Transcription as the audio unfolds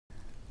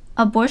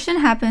Abortion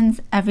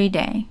happens every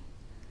day.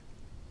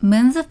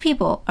 Millions of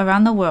people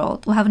around the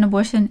world will have an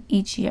abortion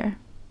each year.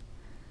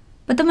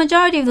 But the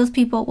majority of those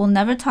people will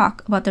never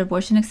talk about their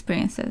abortion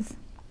experiences.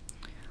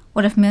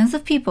 What if millions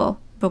of people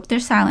broke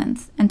their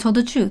silence and told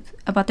the truth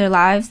about their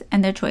lives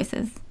and their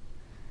choices?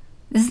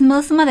 This is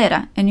Melissa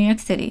Madera in New York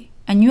City,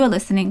 and you are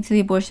listening to the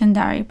Abortion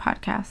Diary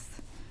podcast.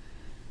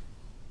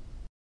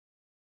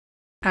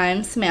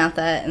 I'm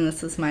Samantha, and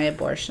this is my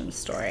abortion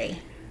story.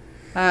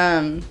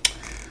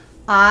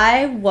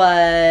 I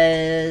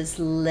was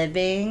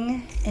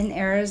living in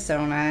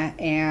Arizona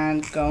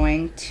and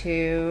going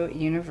to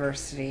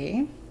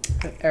university,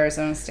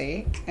 Arizona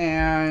State,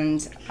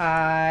 and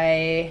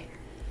I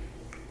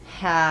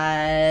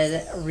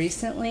had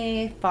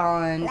recently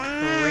fallen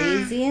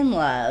crazy in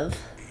love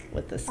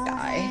with this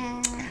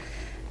guy.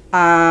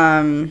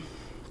 And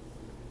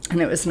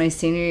it was my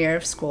senior year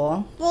of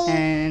school,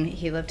 and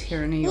he lived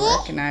here in New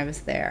York, and I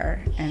was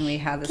there, and we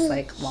had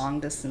this long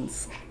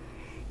distance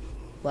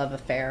love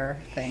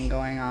affair thing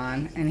going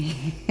on, and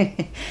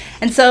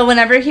and so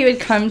whenever he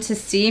would come to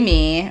see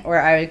me, or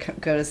I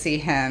would go to see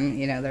him,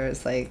 there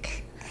was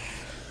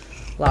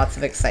lots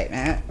of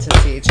excitement to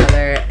see each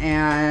other,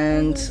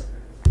 and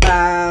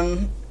I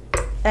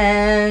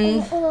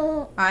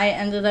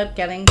ended up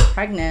getting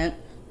pregnant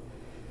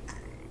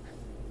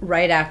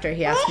right after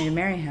he asked me to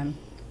marry him.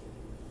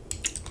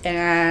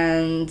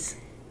 And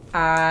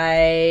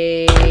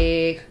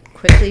I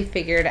quickly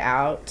figured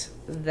out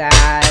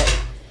that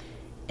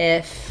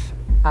if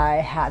I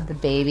had the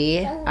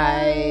baby,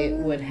 I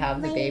would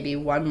have the baby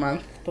 1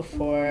 month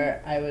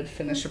before I would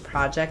finish a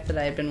project that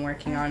I had been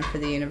working on for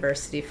the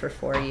university for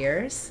 4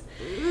 years.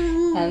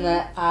 And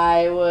that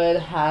I would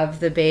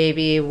have the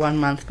baby 1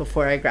 month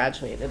before I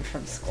graduated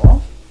from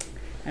school.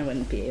 I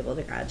wouldn't be able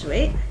to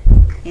graduate.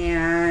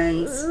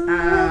 And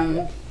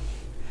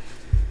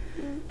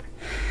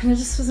it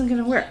just wasn't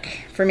going to work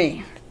for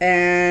me.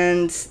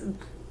 And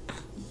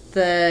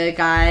the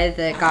guy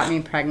that got me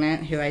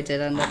pregnant, who I did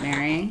end up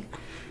marrying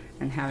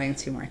and having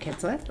 2 more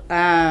kids with,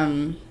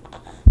 I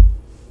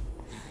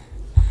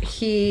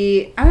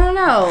don't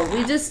know,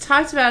 we just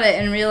talked about it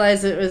and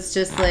realized it was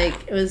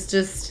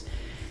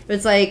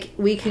like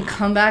we could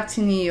come back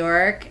to New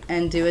York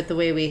and do it the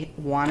way we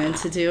wanted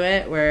to do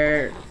it,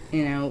 where,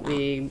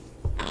 we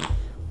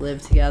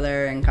lived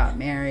together and got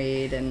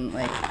married and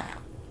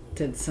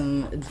did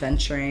some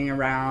adventuring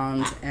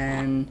around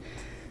and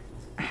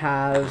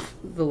have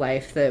the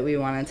life that we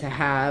wanted to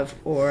have,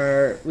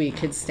 or we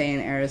could stay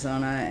in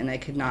Arizona and I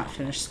could not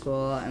finish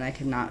school and I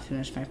could not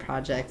finish my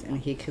project and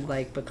he could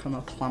become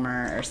a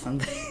plumber or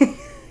something.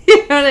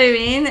 You know what I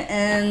mean?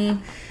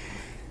 And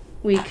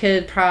we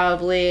could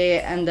probably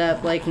end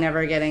up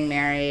never getting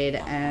married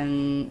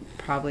and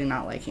probably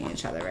not liking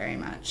each other very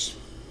much.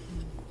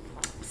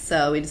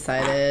 So we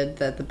decided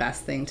that the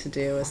best thing to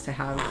do was to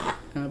have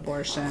an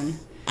abortion,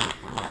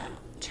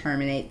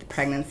 terminate the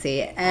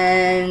pregnancy.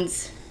 And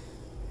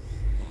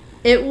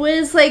it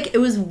was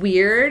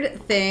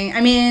weird thing. I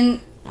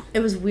mean,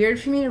 it was weird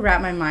for me to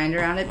wrap my mind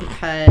around it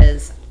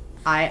because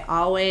I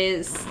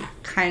always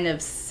kind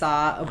of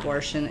saw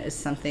abortion as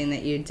something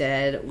that you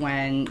did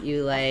when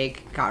you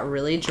got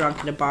really drunk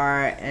at a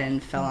bar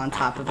and fell on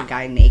top of a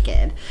guy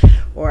naked,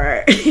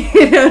 or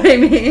you know what I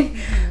mean,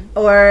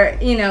 or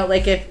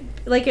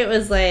if it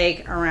was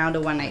around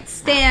a one-night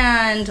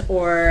stand,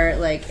 or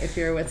if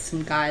you're with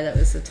some guy that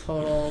was a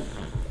total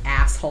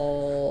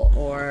asshole,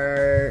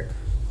 or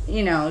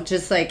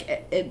just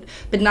it,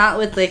 but not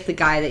with the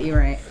guy that you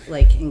were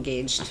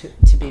engaged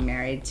to be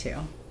married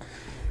to.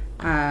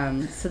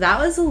 So that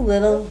was a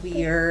little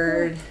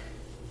weird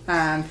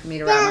for me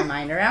to wrap my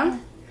mind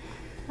around.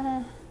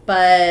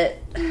 But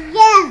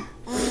I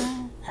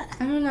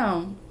don't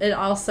know. It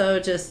also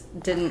just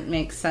didn't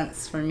make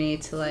sense for me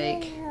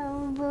to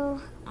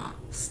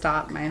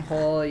stop my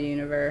whole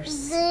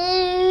universe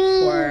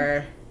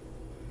for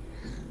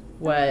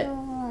what,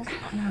 I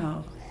don't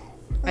know.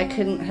 I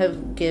couldn't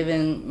have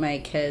given my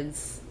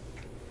kids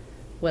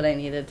what I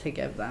needed to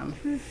give them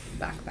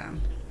back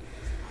then.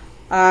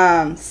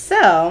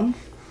 So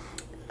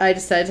I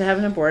decided to have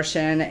an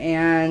abortion,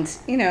 and,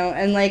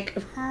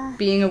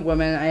 being a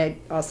woman, I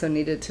also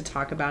needed to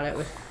talk about it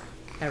with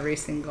every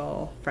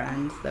single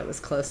friend that was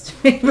close to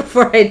me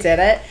before I did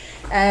it.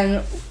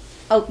 And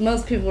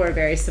most people were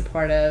very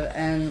supportive,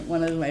 and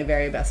one of my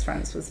very best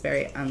friends was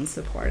very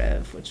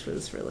unsupportive, which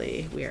was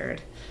really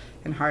weird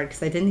and hard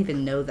because I didn't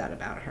even know that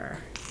about her,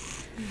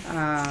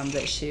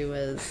 that she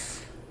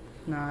was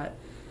not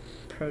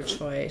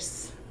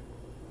pro-choice.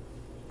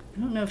 I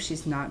don't know if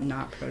she's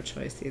not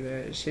pro-choice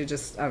either. She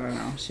just, I don't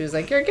know. She was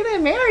like, "You're going to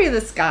marry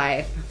this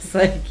guy." I was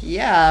like,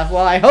 "Yeah,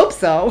 well, I hope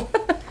so."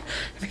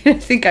 I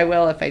think I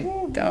will if I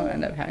don't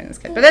end up having this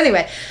kid. But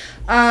anyway,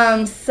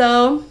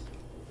 so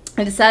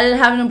I decided to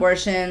have an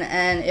abortion,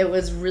 and it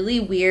was really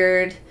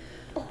weird.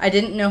 I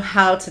didn't know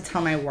how to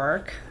tell my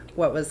work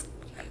what was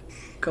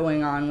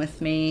going on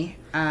with me.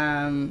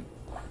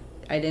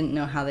 I didn't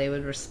know how they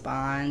would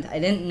respond. I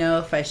didn't know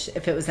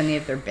if it was any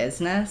of their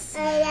business,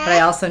 but I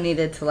also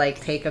needed to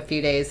like take a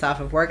few days off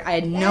of work. I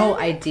had no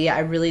idea. I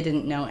really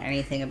didn't know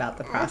anything about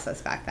the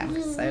process back then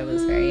because I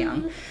was very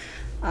young.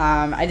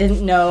 I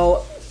didn't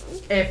know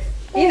if,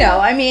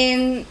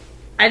 I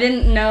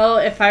didn't know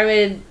if I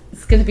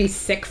was going to be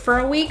sick for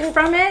a week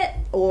from it,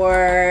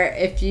 or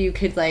if you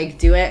could like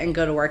do it and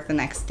go to work the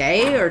next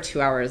day or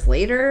 2 hours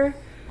later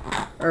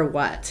or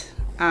what.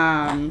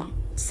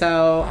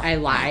 So I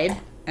lied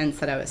and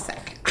said I was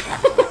sick.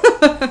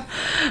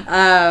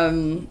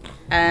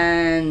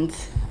 And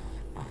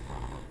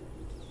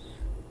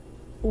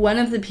one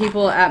of the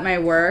people at my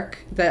work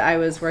that I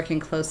was working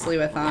closely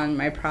with on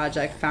my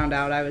project found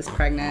out I was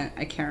pregnant.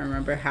 I can't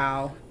remember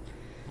how.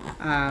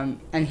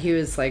 And he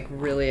was like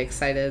really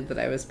excited that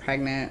I was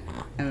pregnant,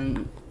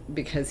 and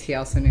because he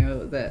also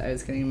knew that I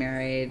was getting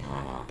married.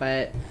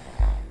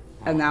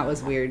 And that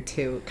was weird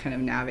too, kind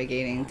of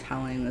navigating,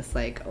 telling this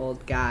like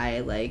old guy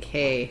like,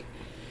 hey,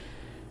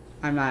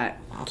 I'm not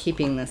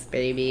keeping this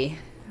baby.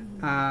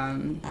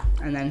 And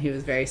then he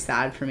was very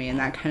sad for me, and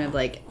that kind of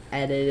like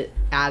added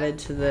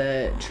to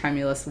the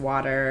tremulous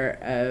water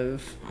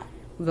of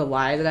the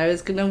lie that I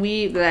was gonna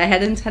weave, that I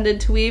had intended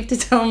to weave to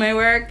tell my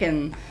work.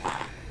 And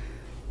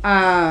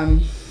I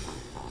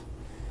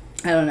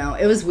don't know,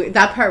 it was weird.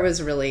 That part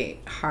was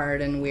really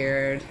hard and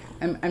weird.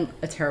 I'm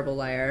a terrible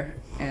liar,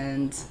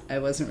 and I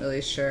wasn't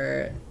really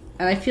sure.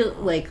 And I feel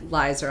like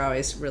lies are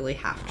always really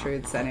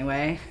half-truths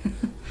anyway.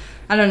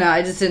 I don't know,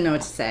 I just didn't know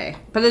what to say.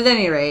 But at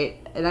any rate,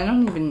 and I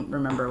don't even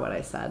remember what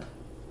I said.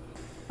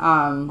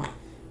 So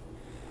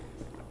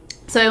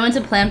I went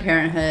to Planned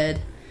Parenthood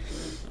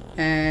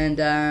and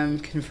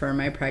confirmed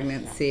my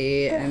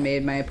pregnancy and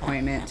made my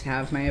appointment to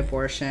have my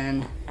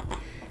abortion,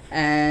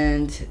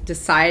 and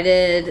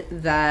decided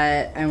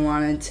that I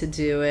wanted to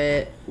do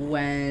it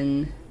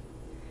when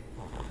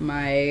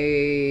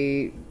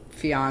my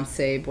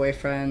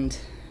boyfriend,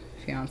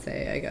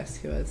 I guess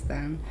he was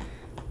then,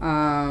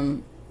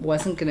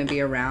 wasn't going to be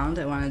around.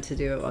 I wanted to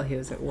do it while he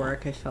was at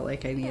work. I felt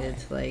like I needed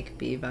to like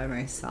be by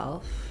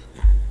myself.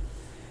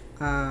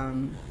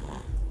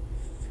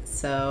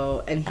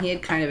 So, and he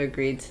had kind of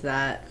agreed to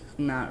that,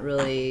 not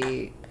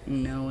really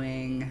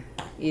knowing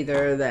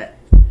either that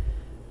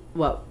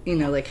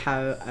like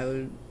how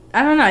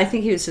I don't know, I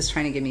think he was just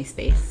trying to give me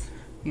space,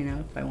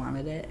 if I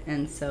wanted it.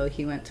 And so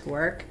he went to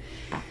work,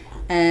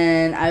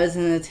 and I was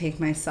going to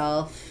take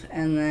myself,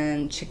 and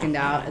then chickened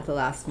out at the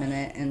last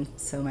minute, and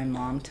so my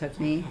mom took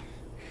me,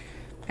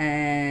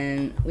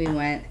 and we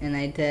went, and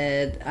I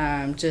did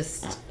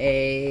just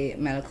a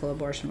medical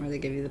abortion where they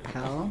give you the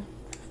pill,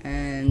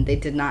 and they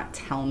did not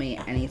tell me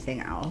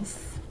anything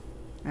else.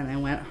 And I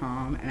went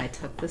home, and I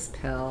took this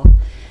pill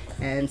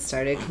and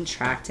started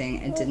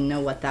contracting and didn't know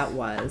what that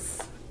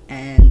was,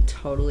 and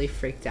totally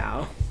freaked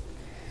out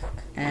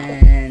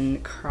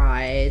and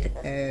cried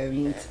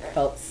and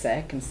felt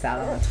sick and sat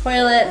on the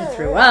toilet and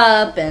threw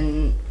up,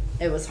 and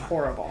it was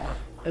horrible.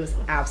 It was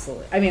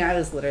absolutely, I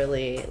was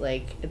literally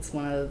like, it's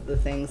one of the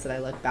things that I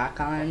look back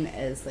on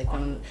as like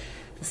one of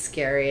the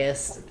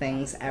scariest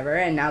things ever.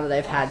 And now that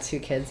I've had 2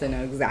 kids, I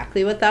know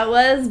exactly what that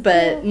was,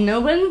 but no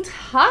one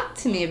talked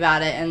to me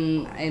about it.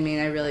 And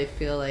I really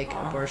feel like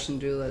abortion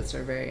doulas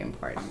are very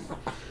important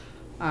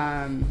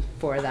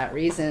for that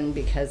reason,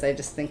 because I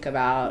just think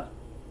about,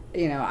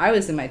 I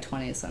was in my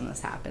 20s when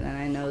this happened, and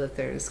I know that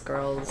there's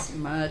girls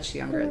much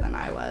younger than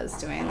I was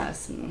doing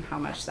this, and how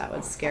much that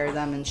would scare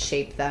them and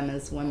shape them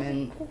as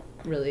women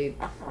really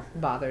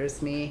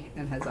bothers me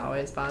and has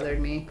always bothered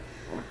me.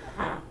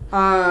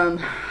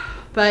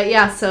 But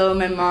yeah, so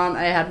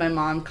I had my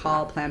mom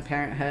call Planned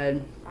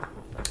Parenthood,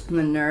 and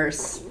the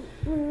nurse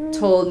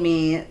told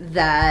me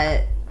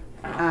that,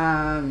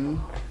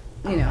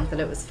 that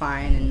it was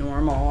fine and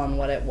normal and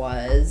what it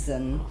was,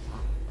 and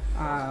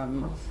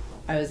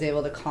I was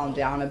able to calm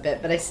down a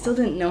bit, but I still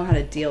didn't know how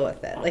to deal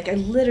with it. Like, I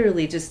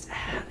literally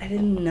I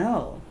didn't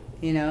know.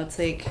 It's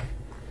like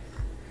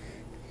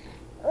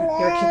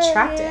you're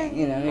contracting,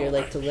 you're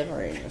like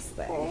delivering this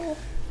thing.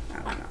 I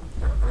don't know.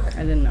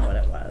 I didn't know what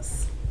it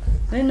was.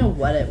 I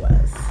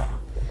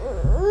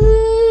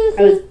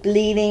was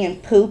bleeding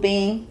and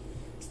pooping.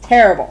 It's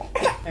terrible.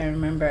 I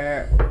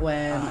remember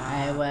when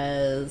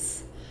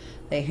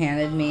they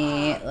handed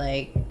me,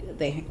 like,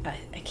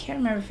 I can't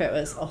remember if it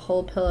was a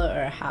whole pill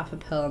or a half a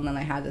pill, and then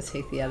I had to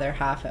take the other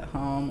half at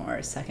home, or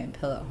a second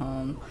pill at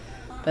home.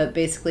 But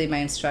basically my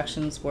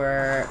instructions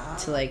were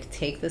to like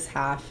take this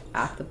half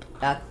at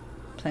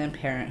Planned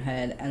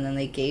Parenthood, and then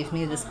they gave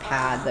me this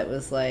pad that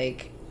was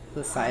like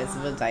the size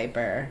of a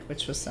diaper,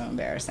 which was so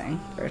embarrassing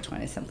for a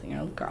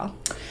 20-something-year-old girl,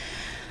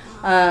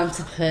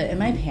 to put in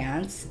my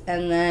pants.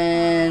 And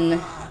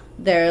then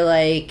they're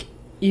like,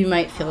 you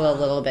might feel a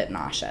little bit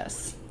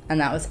nauseous. And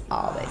that was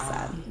all they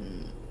said.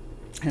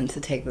 And to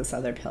take this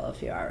other pill a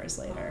few hours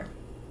later.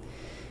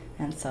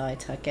 And so I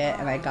took it,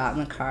 and I got in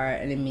the car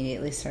and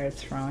immediately started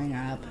throwing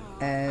up.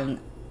 And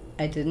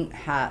I didn't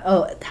have,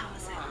 that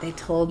was it. They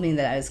told me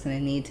that I was going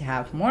to need to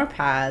have more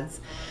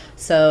pads.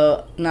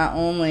 So not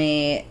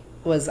only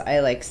was I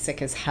like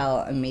sick as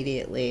hell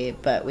immediately,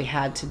 but we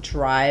had to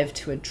drive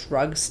to a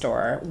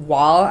drugstore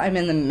while I'm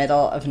in the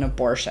middle of an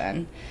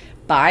abortion,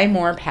 buy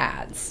more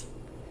pads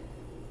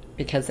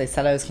because they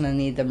said I was going to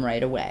need them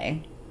right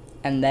away,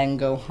 and then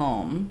go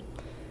home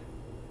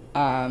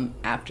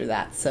after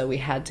that. So we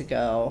had to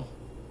go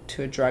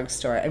to a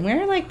drugstore, and we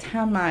were like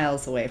 10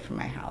 miles away from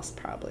my house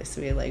probably.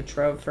 So we like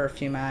drove for a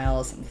few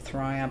miles and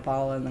throwing up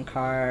all in the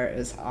car. It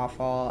was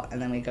awful.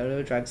 And then we go to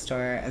a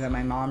drugstore, and then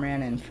my mom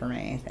ran in for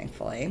me,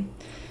 thankfully.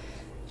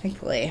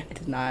 Thankfully, I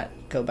did not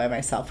go by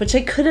myself, which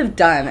I could have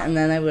done, and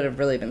then I would have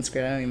really been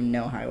screwed. I don't even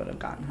know how I would have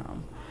gotten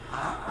home.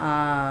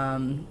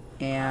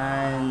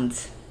 And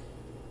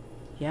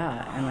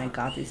yeah, and like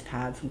got these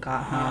pads and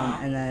got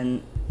home, and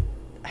then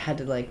had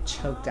to like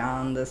choke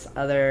down this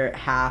other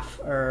half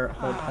or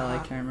whole pill, I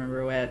can't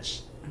remember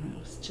which, and it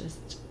was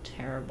just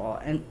terrible.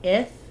 And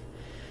if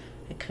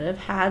I could have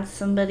had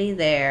somebody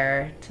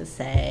there to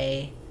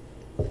say,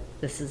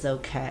 this is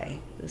okay,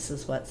 this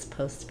is what's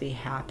supposed to be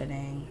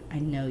happening, I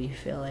know you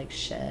feel like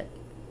shit,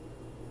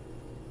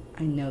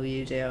 I know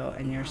you do,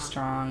 and you're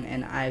strong,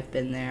 and I've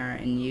been there,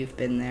 and you've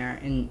been there,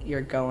 and you're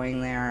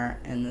going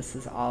there, and this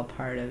is all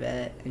part of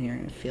it, and you're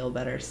gonna feel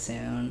better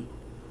soon.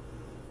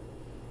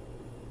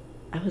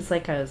 I was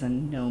like I was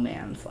in no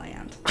man's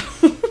land.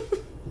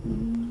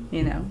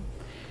 You know?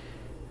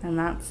 And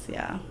that's,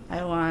 yeah.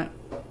 I want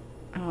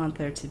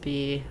there to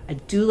be a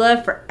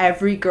doula for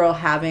every girl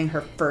having her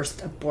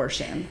first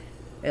abortion,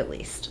 at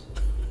least.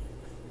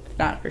 If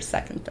not her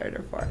second, third,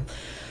 or fourth.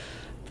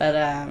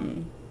 But,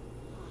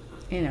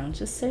 you know,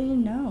 just so you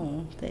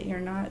know that you're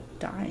not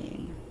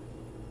dying.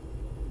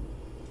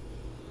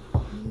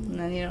 And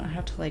then you don't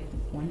have to, like,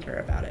 wonder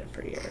about it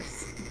for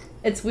years.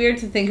 It's weird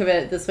to think of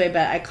it this way,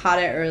 but I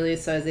caught it early,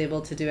 so I was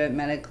able to do it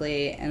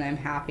medically, and I'm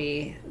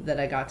happy that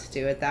I got to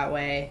do it that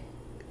way,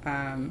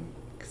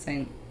 because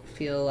I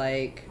feel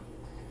like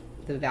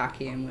the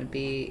vacuum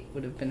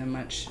would have been a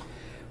much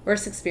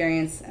worse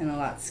experience and a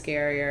lot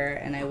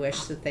scarier, and I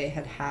wish that they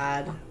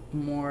had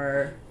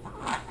more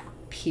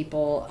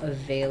people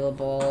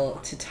available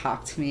to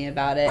talk to me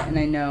about it. And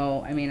I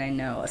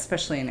know,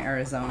 especially in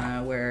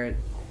Arizona, where,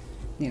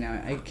 you know,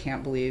 I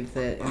can't believe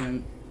that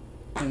in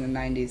the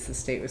 90s the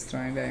state was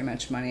throwing very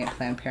much money at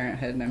Planned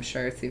Parenthood, and I'm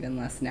sure it's even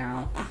less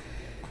now,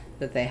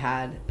 that they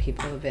had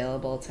people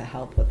available to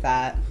help with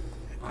that.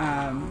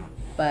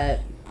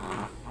 But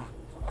I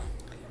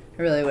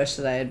really wish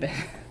that I had been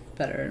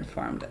better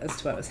informed as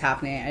to what was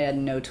happening. I had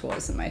no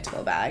tools in my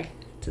tool bag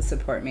to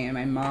support me, and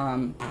my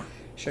mom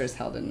sure as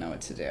hell didn't know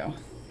what to do.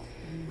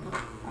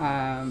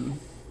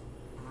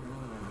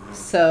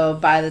 So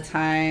by the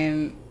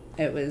time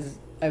I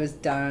was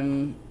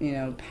done, you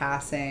know,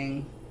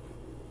 passing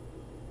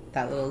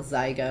that little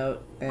zygote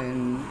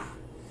and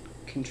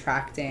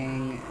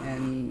contracting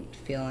and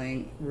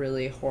feeling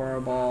really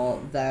horrible,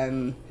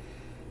 then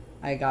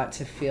I got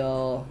to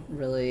feel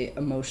really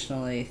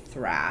emotionally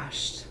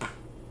thrashed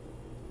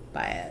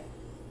by it,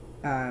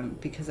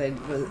 because I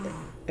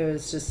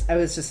was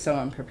just so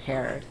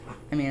unprepared.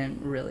 I mean,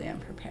 really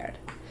unprepared.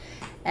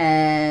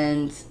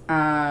 And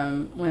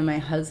when my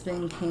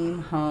husband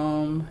came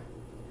home,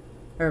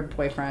 or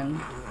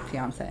boyfriend,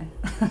 fiance,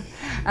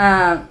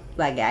 that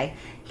guy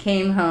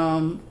came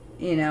home,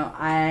 you know,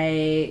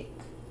 I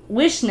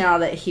wish now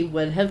that he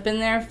would have been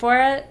there for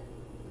it,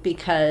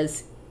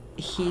 because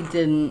he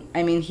didn't.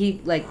 I mean,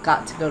 he like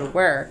got to go to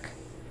work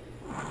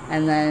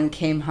and then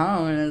came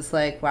home and was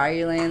like, why are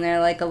you laying there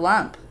like a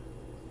lump?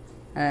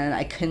 And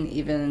I couldn't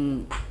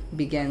even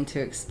begin to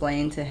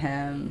explain to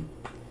him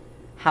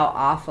how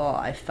awful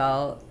I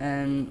felt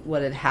and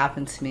what had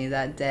happened to me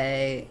that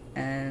day.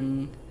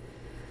 And,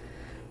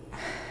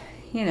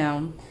 you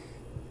know,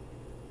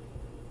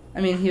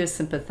 I mean, he was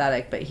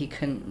sympathetic, but he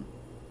couldn't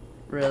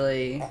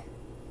really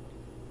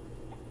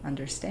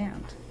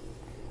understand.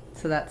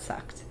 So that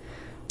sucked.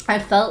 I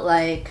felt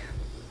like,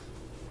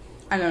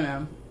 I don't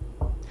know,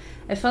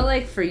 I felt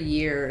like for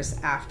years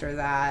after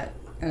that,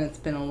 and it's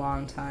been a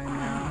long time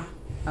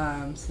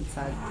now, since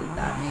I did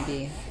that,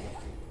 maybe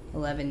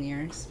 11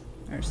 years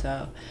or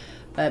so.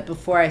 But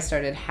before I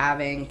started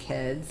having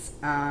kids,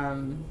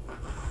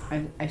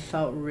 I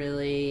felt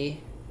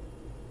really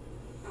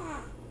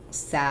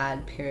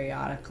sad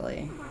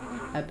periodically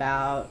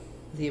about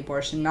the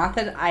abortion. Not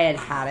that I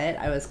had it,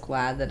 I was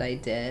glad that I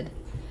did,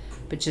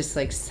 but just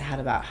like sad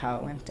about how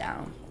it went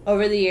down.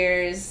 Over the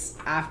years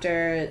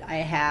after I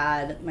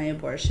had my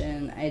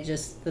abortion,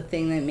 the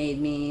thing that made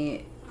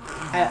me,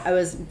 I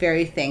was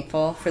very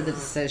thankful for the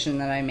decision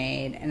that I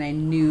made, and I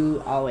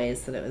knew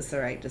always that it was the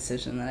right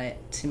decision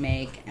to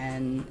make,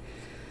 and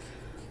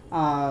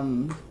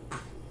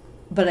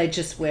but I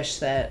just wish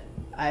that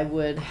I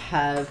would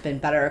have been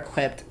better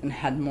equipped and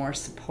had more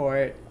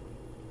support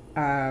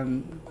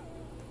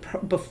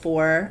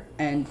before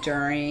and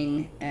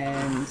during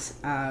and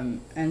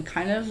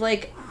kind of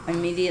like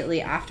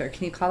immediately after.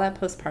 Can you call that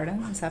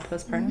postpartum? Is that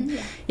postpartum?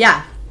 Mm-hmm,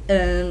 yeah.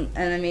 And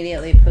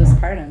immediately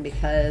postpartum,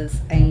 because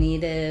I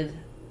needed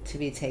to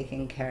be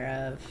taken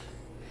care of.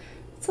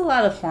 It's a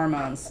lot of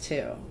hormones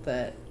too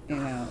that,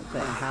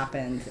 that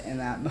happened in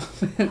that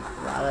moment. A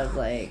lot of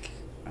like,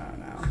 I don't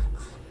know.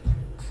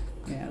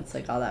 It's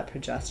like all that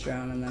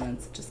progesterone and then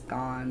it's just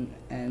gone,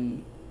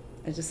 and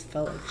I just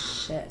felt like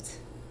shit.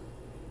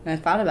 And I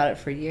thought about it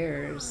for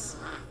years.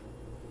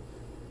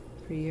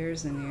 For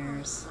years and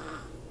years.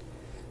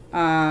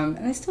 And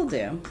I still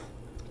do.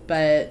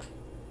 But,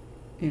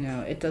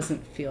 it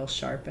doesn't feel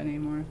sharp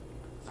anymore.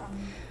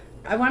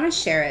 I want to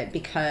share it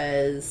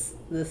because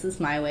this is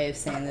my way of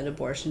saying that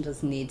abortion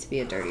doesn't need to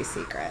be a dirty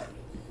secret.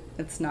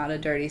 It's not a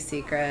dirty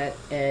secret.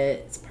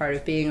 It's part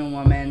of being a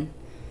woman.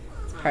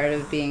 It's part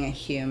of being a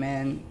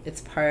human.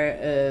 It's part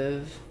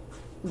of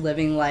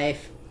living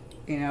life,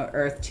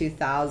 Earth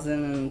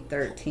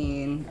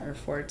 2013 or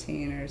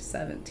 14 or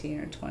 17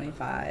 or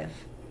 25.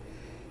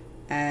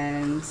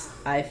 And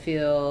I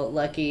feel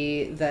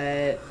lucky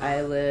that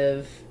I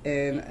live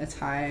in a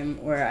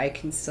time where I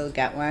can still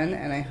get one,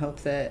 and I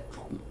hope that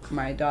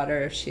my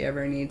daughter, if she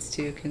ever needs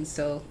to, can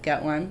still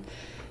get one.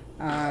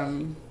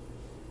 And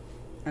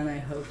I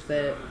hope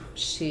that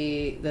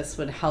this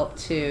would help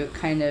to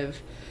kind of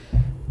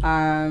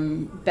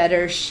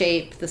better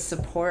shape the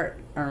support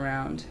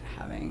around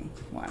having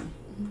one.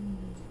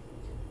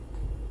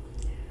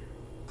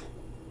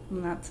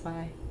 And that's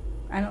why.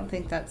 I don't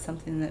think that's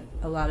something that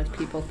a lot of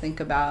people think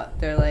about.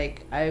 They're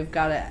like, I've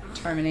got to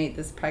terminate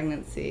this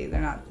pregnancy.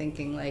 They're not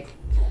thinking like,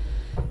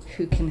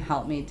 who can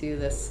help me do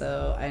this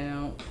so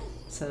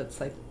it's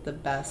like the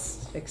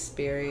best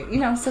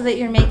experience, so that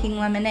you're making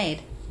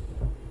lemonade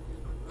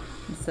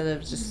instead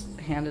of just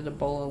handed a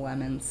bowl of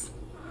lemons.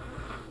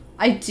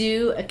 I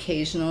do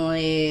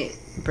occasionally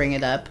bring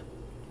it up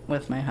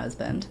with my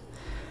husband.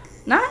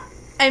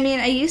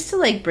 I used to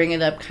like bring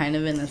it up kind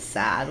of in a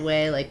sad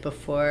way, like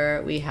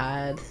before we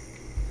had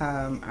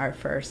our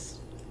first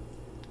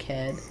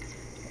kid,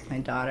 my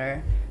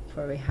daughter,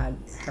 before we had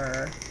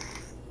her,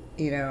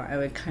 I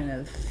would kind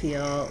of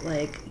feel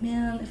like,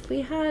 man, if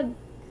we had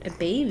a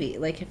baby,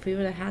 like if we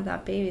would have had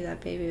that baby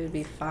would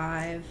be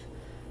 5.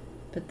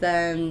 But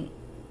then,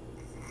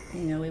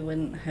 we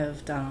wouldn't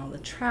have done all the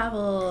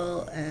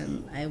travel,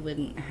 and I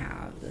wouldn't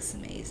have this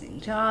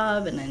amazing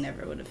job, and I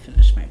never would have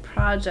finished my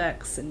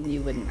projects, and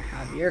you wouldn't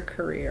have your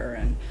career,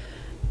 and,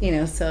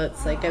 so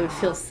it's like I would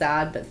feel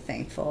sad but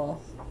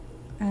thankful.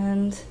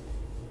 And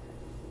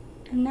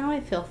now I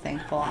feel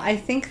thankful. I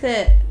think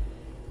that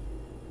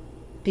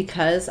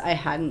because I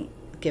hadn't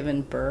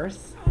given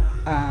birth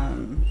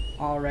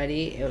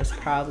already, it was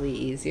probably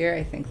easier.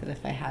 I think that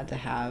if I had to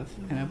have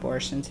an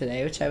abortion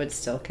today, which I would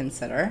still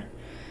consider,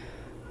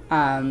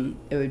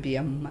 it would be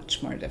a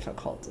much more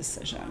difficult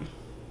decision.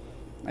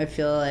 I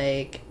feel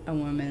like a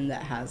woman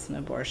that has an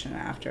abortion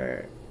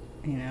after,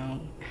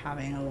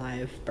 having a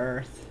live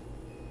birth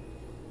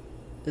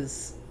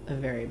is a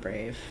very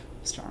brave,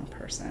 strong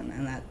person,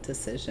 and that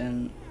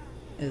decision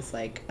is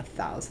like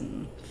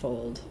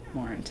 1,000-fold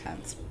more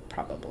intense,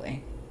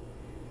 probably.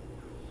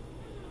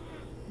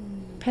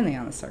 Depending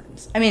on the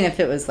circumstance. If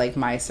it was like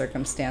my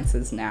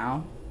circumstances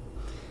now,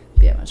 it'd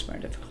be a much more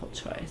difficult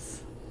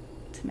choice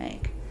to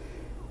make.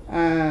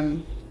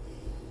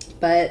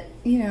 But,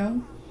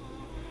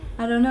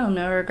 I don't know,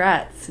 no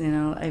regrets.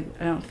 I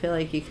don't feel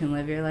like you can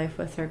live your life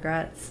with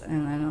regrets,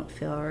 and I don't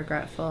feel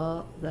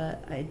regretful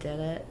that I did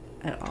it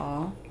at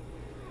all,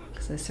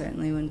 because I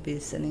certainly wouldn't be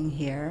sitting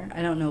here.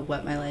 I don't know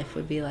what my life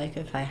would be like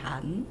if I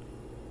hadn't.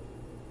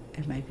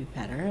 It might be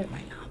better, it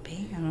might not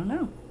be, I don't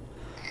know.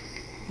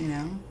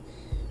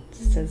 It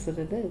just is what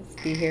it is.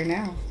 Be here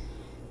now.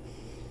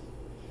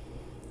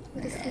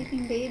 With a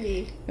sleeping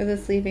baby. With a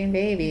sleeping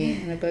baby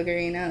and a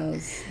boogery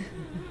nose.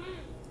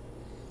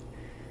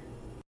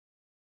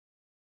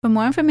 For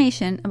more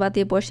information about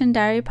the Abortion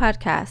Diary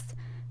podcast,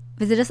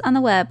 visit us on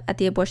the web at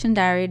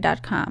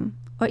theabortiondiary.com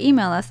or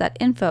email us at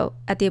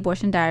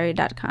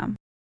info@theabortiondiary.com.